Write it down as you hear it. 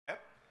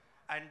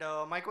And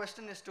my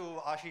question is to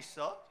Ashish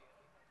sir.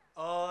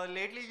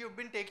 Lately, you've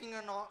been taking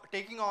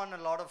on a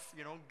lot of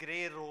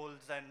gray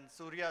roles, and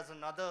Surya is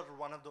another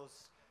one of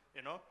those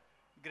you know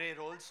gray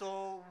roles.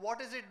 So, what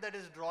is it that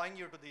is drawing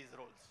you to these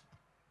roles?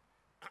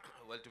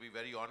 Well, to be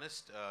very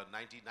honest,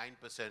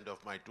 99%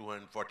 of my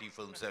 240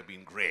 films have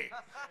been grey.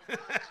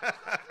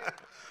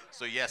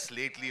 So yes,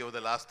 lately over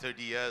the last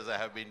 30 years, I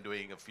have been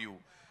doing a few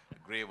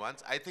grey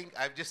ones. I think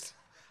I've just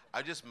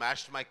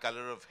matched my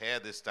color of hair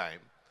this time,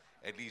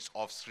 at least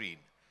off screen.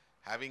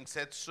 Having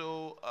said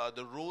so,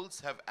 the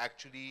roles have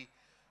actually,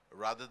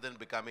 rather than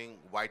becoming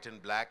white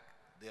and black,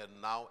 they are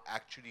now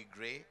actually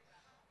grey.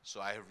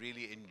 So I have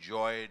really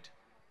enjoyed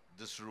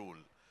this rule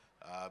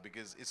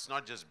because it's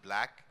not just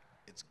black,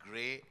 it's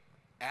grey,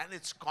 and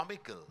it's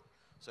comical.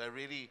 So I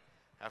really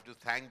have to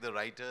thank the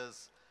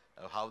writers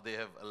how they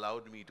have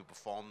allowed me to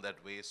perform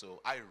that way.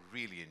 So I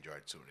really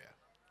enjoyed Surya.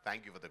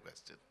 Thank you for the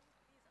question.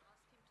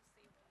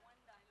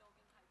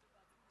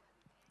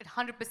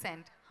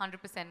 100%,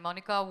 100%.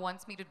 Monica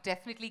wants me to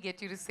definitely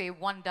get you to say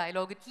one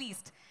dialogue at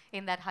least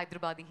in that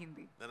Hyderabadi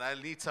Hindi. Then I'll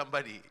need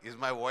somebody. Is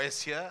my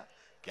voice here?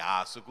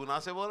 क्या सुकूना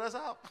से बोला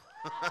साहब?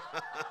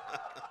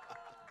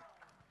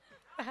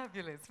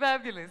 Fabulous,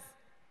 fabulous.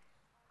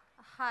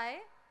 Hi,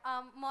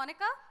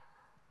 Monica.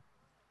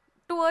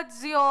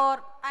 Towards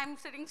your, I'm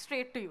sitting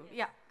straight to you.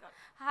 Yeah.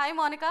 Hi,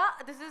 Monica.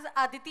 This is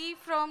Aditi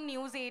from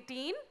News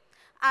 18.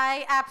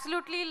 I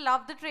absolutely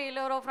love the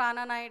trailer of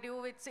Rana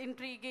Naidu. It's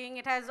intriguing.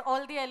 It has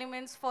all the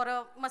elements for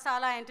a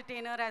masala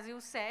entertainer, as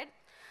you said.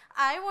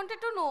 I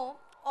wanted to know,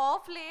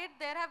 of late,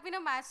 there have been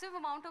a massive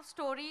amount of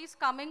stories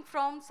coming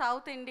from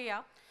South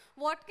India.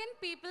 What can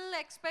people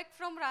expect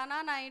from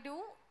Rana Naidu,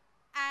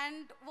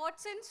 and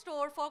what's in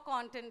store for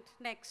content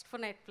next for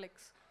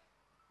Netflix?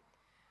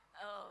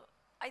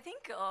 I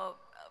think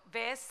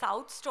where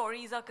South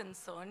stories are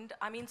concerned,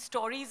 I mean,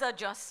 stories are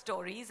just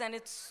stories, and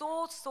it's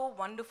so, so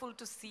wonderful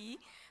to see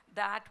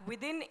that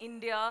within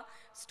India,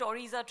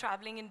 stories are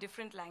traveling in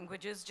different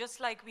languages, just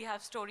like we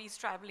have stories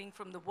traveling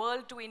from the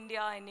world to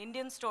India and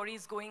Indian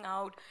stories going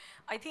out.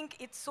 I think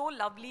it's so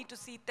lovely to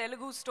see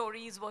Telugu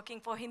stories working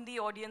for Hindi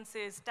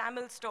audiences,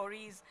 Tamil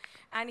stories,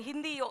 and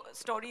Hindi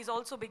stories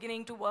also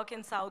beginning to work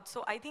in South.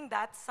 So I think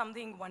that's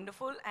something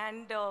wonderful.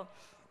 And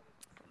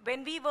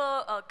when we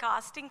were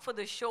casting for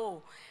the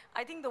show,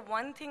 I think the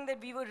one thing that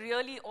we were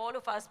really, all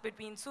of us,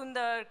 between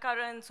Sundar,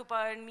 Karan,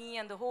 Supar, and me,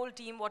 and the whole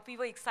team, what we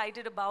were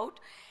excited about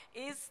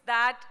is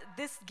that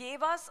this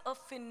gave us a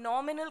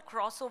phenomenal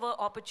crossover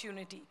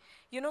opportunity.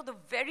 You know, the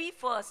very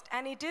first,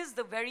 and it is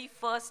the very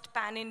first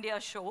pan-India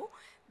show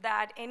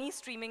that any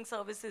streaming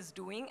service is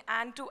doing,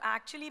 and to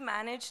actually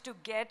manage to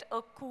get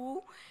a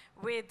coup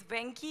with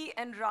Venki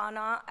and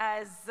Rana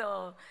as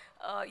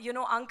you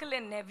know, uncle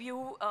and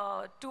nephew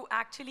to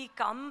actually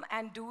come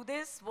and do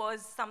this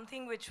was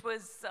something which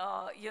was,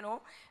 you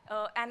know,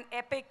 an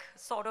epic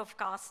sort of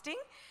casting.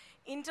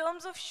 In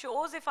terms of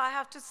shows, if I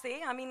have to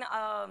say, I mean,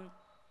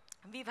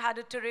 we've had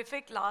a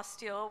terrific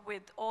last year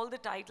with all the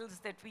titles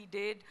that we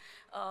did,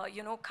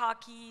 you know,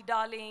 Khaki,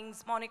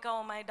 Darlings, Monica,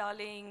 Oh My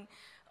Darling,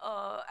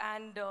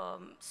 and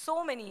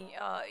so many,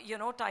 you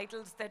know,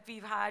 titles that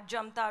we've had,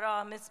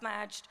 Jamtara,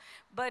 Mismatched.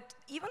 But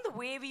even the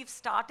way we've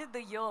started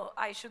the year,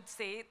 I should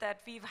say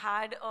that we've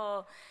had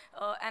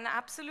an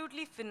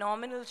absolutely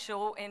phenomenal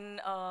show in,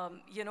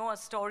 you know, a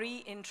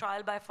story in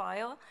Trial by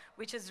Fire,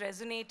 which has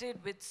resonated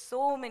with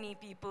so many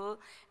people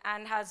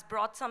and has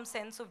brought some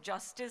sense of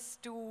justice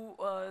to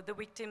the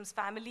victims'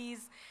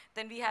 families.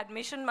 Then we had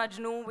Mission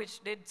Majnu,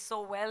 which did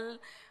so well.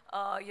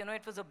 You know,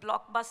 it was a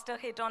blockbuster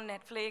hit on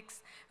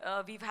Netflix.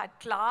 We've had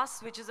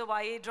Class, which is a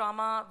YA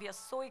drama. We are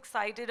so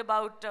excited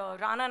about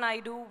Rana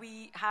Naidu.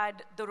 We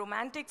had The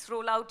Romantics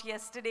roll out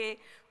yesterday,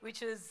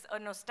 which is a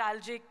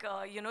nostalgic,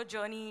 you know,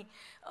 journey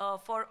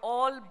for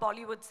all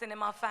Bollywood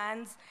cinema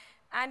fans.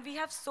 And we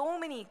have so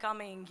many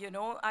coming, you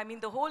know. I mean,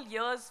 the whole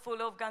year's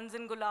full of Guns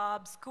and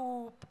Gulab,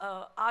 Scoop,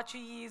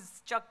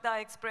 Archie's,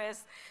 Chakda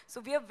Express.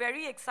 So we are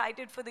very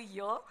excited for the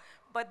year.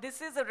 But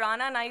this is a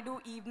Rana Naidu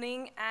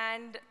evening,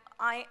 and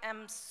I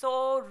am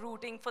so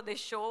rooting for this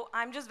show.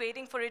 I'm just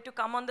waiting for it to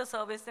come on the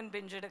service and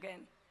binge it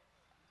again.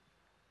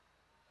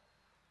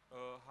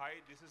 Hi,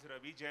 this is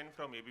Ravi Jain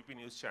from ABP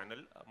News Channel.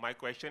 My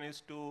question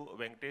is to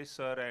Venkatesh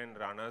sir and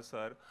Rana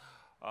sir.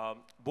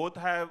 Both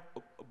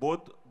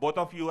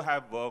of you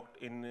have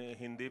worked in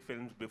Hindi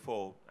films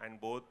before,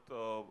 and both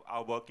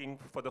are working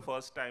for the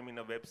first time in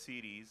a web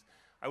series.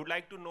 I would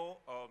like to know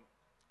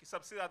कि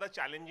सबसे ज़्यादा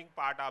challenging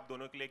part आप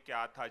दोनों के लिए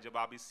क्या था जब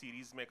आप इस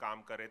सीरीज़ में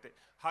काम कर रहे थे.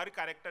 हर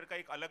कैरेक्टर का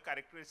एक अलग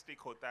कैरेक्टरिस्टिक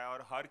होता है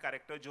और हर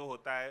कैरेक्टर जो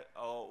होता है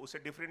उसे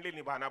डिफरेंटली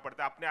निभाना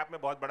पड़ता है, अपने आप में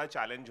बहुत बड़ा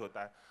चैलेंज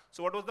होता है.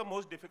 So what was the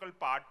most difficult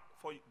part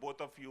for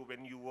both of you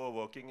when you were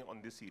working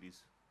on this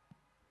series?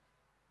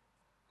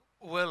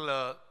 Well,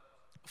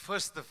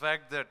 first the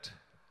fact that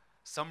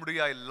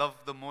somebody I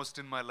love the most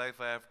in my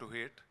life I have to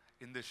hate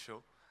in this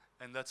show,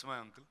 and that's my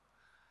uncle.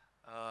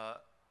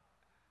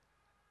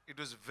 It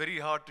was very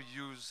hard to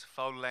use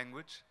foul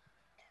language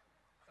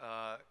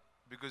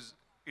because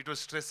it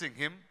was stressing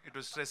him, it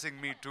was stressing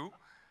me too.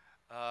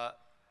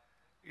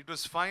 it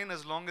was fine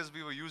as long as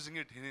we were using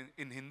it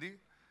in Hindi.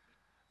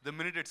 The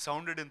minute it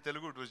sounded in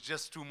Telugu, it was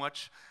just too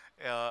much.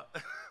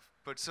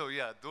 But so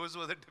yeah, those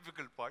were the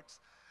difficult parts.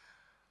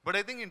 But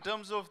I think in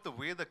terms of the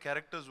way the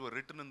characters were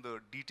written and the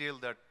detail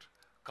that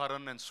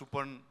Karan and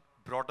Supan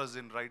brought us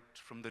in right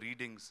from the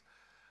readings,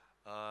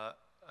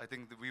 I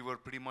think that we were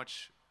pretty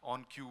much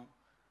on cue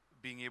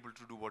being able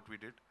to do what we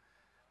did.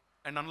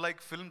 And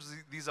unlike films,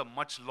 these are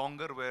much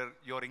longer where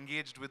you're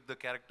engaged with the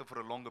character for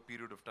a longer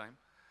period of time.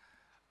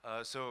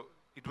 So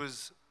it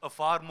was a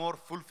far more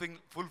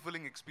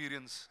fulfilling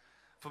experience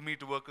for me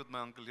to work with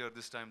my uncle here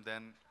this time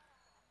than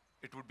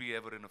it would be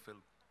ever in a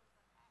film.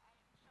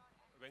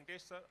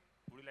 Venkatesh sir,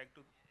 would you like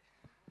to?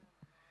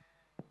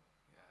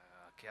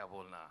 Kya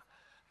bolna?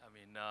 I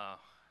mean,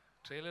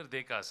 trailer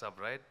dekha sab,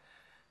 right?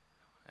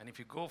 And if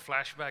you go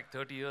flashback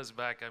 30 years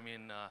back, I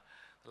mean,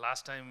 the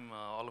last time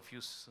all of you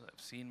have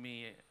seen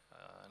me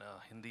in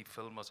a Hindi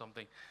film or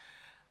something,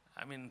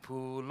 I mean,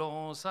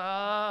 फूलों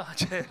सा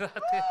चेहरा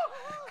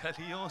तेरा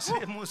कलियों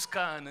से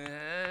मुस्कान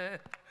है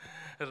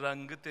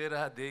रंग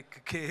तेरा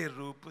देख के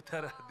रूप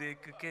तेरा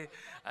देख के.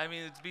 I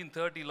mean, it's been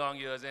 30 long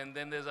years, and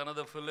then there's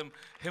another film,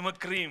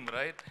 Himacream,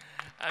 right?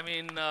 I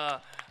mean,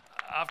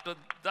 after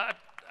that,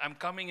 I'm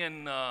coming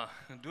and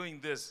doing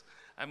this.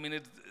 I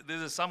mean,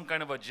 this is some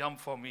kind of a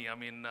jump for me. I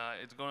mean,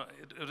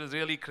 it was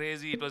really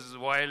crazy. It was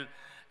wild,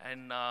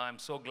 and I'm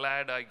so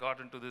glad I got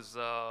into this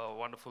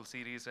wonderful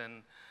series.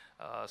 And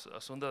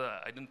Sundar,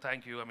 I didn't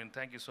thank you. I mean,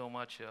 thank you so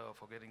much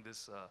for getting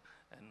this,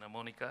 and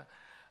Monica.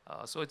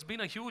 So it's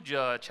been a huge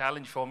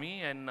challenge for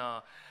me, and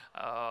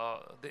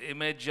the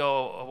image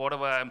of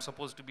whatever I'm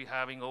supposed to be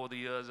having over the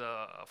years,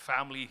 a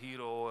family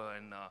hero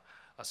and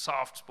a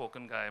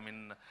soft-spoken guy. I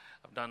mean,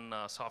 I've done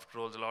soft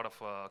roles, a lot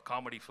of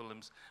comedy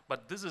films,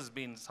 but this has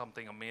been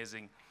something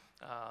amazing.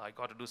 I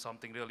got to do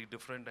something really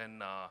different,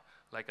 and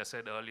like I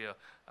said earlier,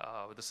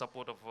 with the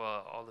support of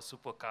all the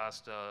super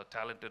cast,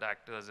 talented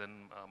actors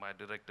and my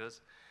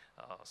directors.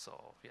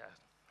 So, yeah.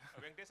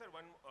 Venkatesh sir,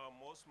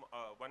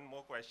 one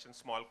more question,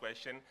 small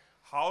question.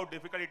 How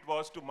difficult it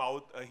was to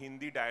mouth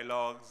Hindi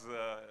dialogues?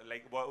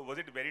 Was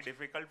it very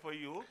difficult for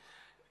you?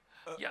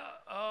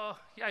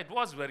 Yeah, it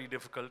was very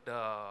difficult,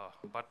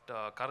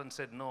 but Karan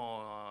said,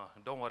 no,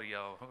 don't worry,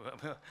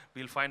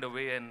 we'll find a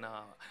way, and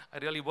I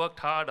really worked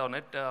hard on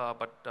it,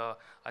 but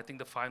I think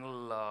the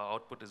final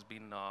output has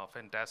been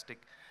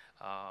fantastic,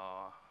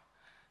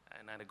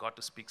 and I got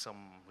to speak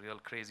some real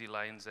crazy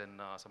lines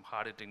and some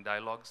hard-hitting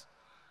dialogues.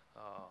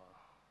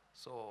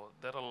 So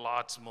there are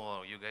lots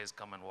more. You guys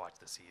come and watch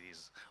the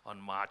series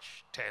on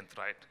March 10th,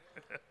 right?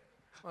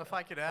 Well, if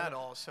I could add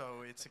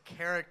also, it's a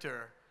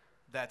character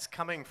that's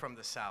coming from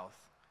the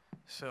South.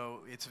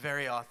 So it's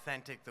very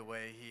authentic the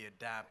way he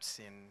adapts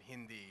in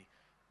Hindi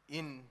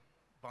in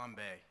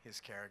Bombay, his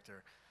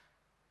character.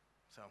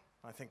 So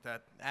I think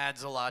that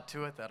adds a lot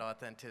to it, that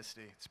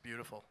authenticity. It's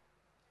beautiful.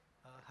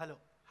 Hello.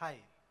 Hi.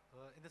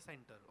 In the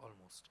center,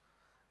 almost.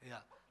 Yeah.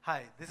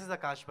 Hi, this is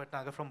Akash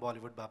Bhatnagar from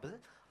Bollywood Bubble.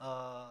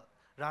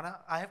 Rana,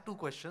 I have two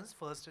questions.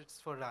 First, it's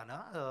for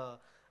Rana.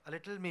 A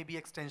little maybe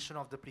extension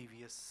of the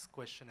previous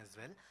question as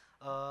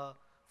well.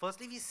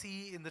 Firstly, we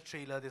see in the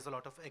trailer there's a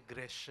lot of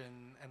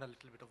aggression and a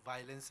little bit of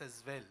violence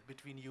as well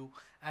between you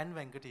and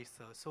Venkatesh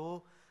sir.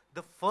 So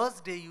the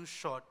first day you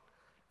shot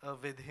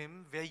with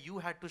him, where you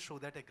had to show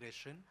that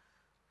aggression,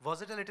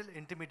 was it a little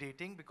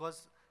intimidating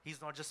because he's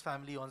not just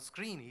family on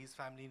screen, he's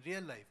family in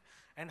real life?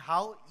 And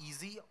how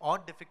easy or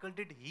difficult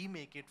did he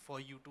make it for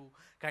you to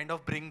kind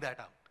of bring that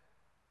out?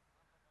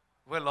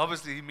 Well,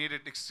 obviously, he made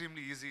it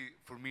extremely easy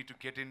for me to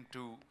get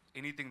into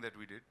anything that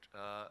we did.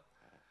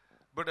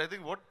 But I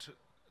think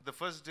the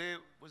first day,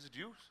 was it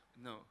you?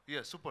 No,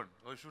 yeah, Supan.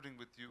 I was shooting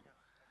with you.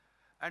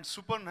 And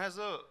Supan has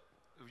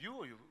you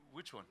or you?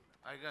 Which one?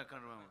 I can't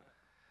remember.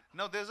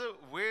 Now, there's a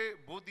way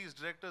both these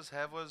directors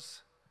have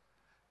us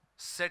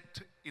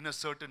set in a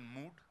certain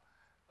mood.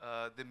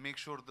 They make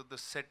sure that the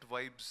set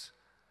vibes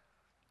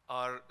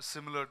are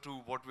similar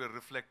to what we're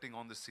reflecting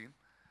on the scene.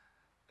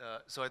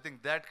 So I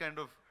think that kind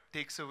of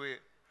takes away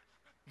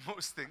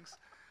most things.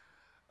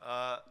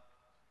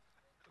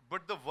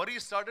 But the worry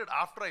started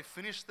after I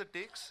finished the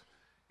takes.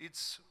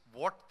 It's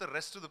what the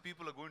rest of the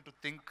people are going to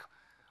think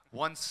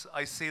once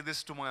I say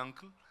this to my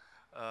uncle.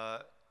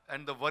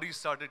 And the worry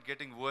started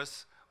getting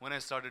worse when I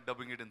started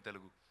dubbing it in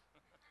Telugu.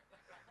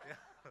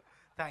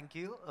 Thank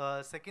you.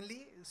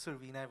 Secondly,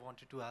 Surveen, I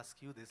wanted to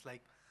ask you this.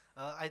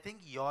 I think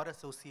your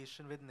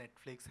association with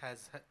Netflix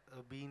has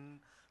been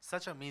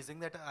such amazing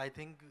that I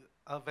think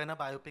when a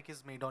biopic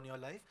is made on your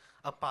life,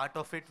 a part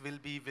of it will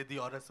be with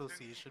your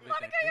association with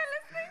Monica, Netflix. you're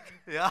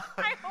listening? Yeah.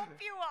 I hope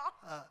you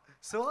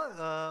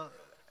are.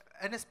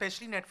 And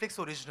especially Netflix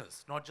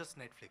originals, not just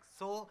Netflix.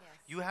 So Yes.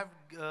 you have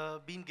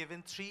been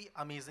given 3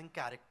 amazing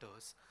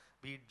characters,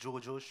 be it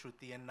Jojo,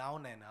 Shruti, and now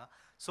Naina.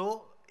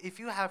 So if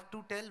you have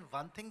to tell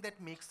one thing that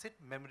makes it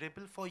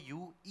memorable for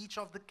you, each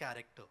of the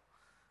character,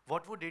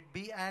 what would it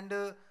be, and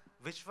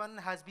which one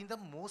has been the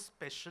most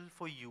special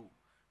for you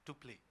to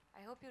play?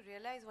 I hope you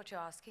realize what you're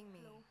asking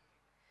me. No.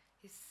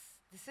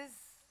 This is...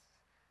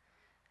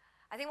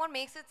 I think what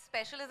makes it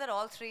special is that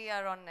all three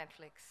are on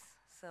Netflix.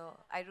 So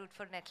I root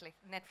for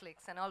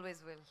Netflix and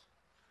always will.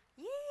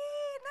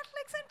 Yay,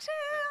 Netflix and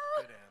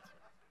chill! Good answer.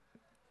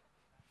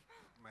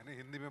 मैंने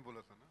हिंदी में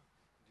बोला था ना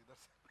जिधर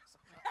से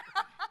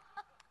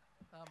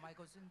My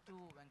question to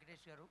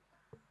Venkatesh Garu.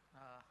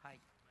 Hi.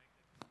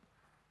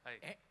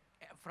 Hi.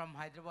 From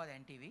Hyderabad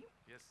NTV.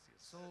 Yes, yes.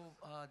 So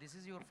this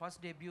is your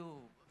first debut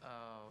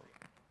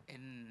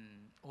in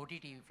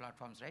OTT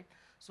platforms, right?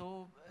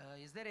 So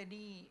is there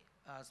any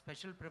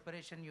special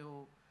preparation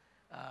you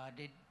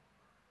did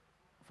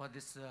for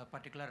this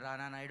particular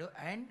Rana Naidu?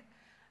 And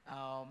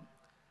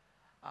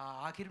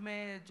आखिर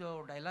में जो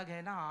dialogue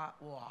है ना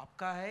वो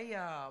आपका है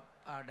या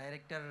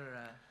director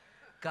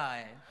का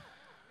है?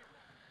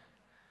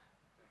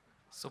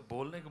 So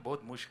बोलने को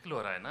बहुत मुश्किल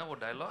हो रहा है ना वो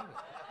डायलॉग.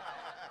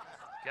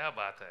 क्या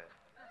बात है?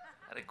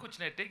 अरे कुछ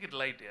नहीं, take it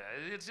light,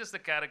 yeah. It's just the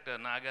character.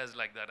 Naga is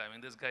like that. I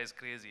mean, this guy is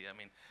crazy. I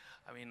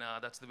mean,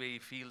 that's the way he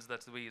feels.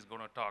 That's the way he's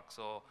going to talk.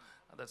 So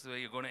that's the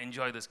way you're going to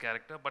enjoy this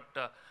character. But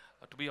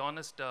to be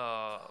honest,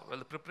 well,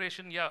 the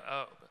preparation,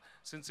 yeah.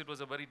 Since it was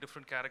a very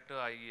different character,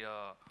 I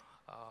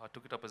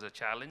took it up as a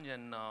challenge,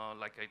 and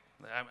like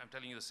I'm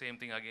telling you the same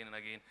thing again and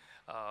again.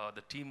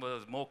 The team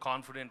was more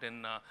confident,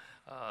 and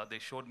they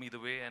showed me the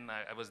way, and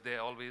I was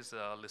there always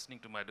listening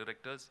to my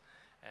directors,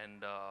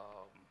 and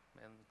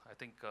I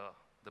think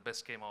the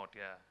best came out,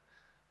 yeah,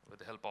 with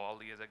the help of all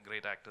these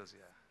great actors,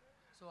 yeah.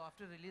 So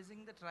after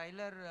releasing the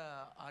trailer,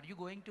 are you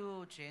going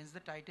to change the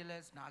title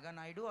as Naga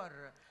Naidu, or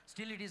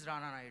still it is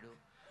Rana Naidu?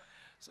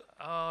 So,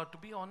 to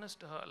be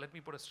honest, let me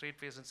put a straight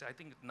face and say, I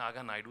think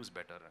Naga Naidu is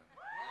better.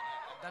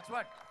 That's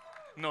what?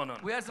 No.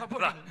 We are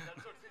supporting.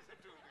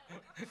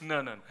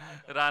 No.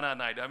 Rana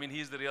Naidu. I mean,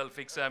 he's the real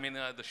fixer. I mean,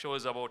 the show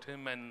is about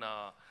him, and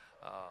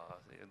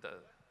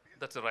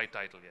that's the right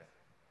title, yeah.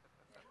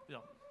 Yeah.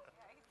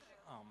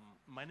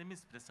 My name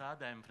is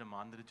Prasad. I am from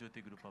Andhra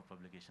Jyoti Group of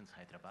Publications,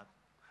 Hyderabad.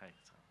 Hi.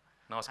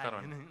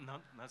 Namaskaram.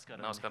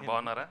 Namaskaram. Namaskaram.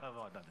 బాగున్నారా?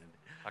 బాగున్నానండి.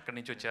 అక్కడి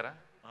నుంచి వచ్చారా?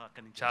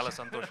 అక్కడి నుంచి చాలా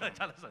సంతోషం.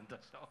 చాలా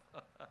సంతోషం.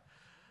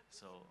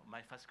 So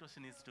my first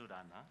question is to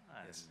Rana.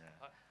 Yes.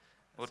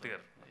 Murthy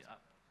garu.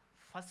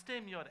 First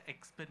time you are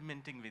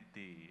experimenting with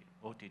the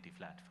OTT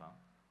platform.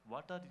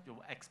 What are your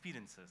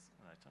experiences?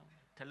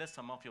 Tell us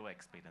some of your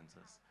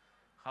experiences.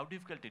 How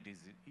difficult it is?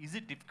 Is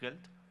it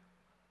difficult?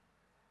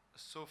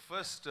 So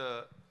first,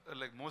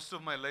 like most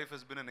of my life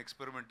has been an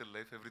experimental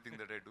life, everything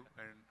that I do,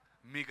 and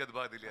me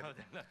kadba diliya.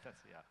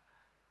 Yeah.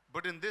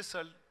 But in this,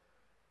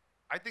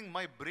 I think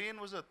my brain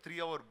was a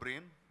 3-hour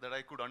brain that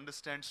I could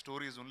understand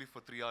stories only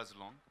for 3 hours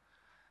long.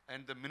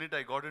 And the minute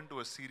I got into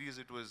a series,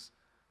 it was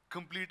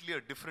completely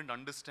a different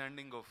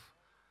understanding of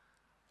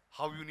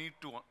how you need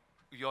to,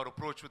 your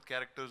approach with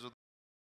characters,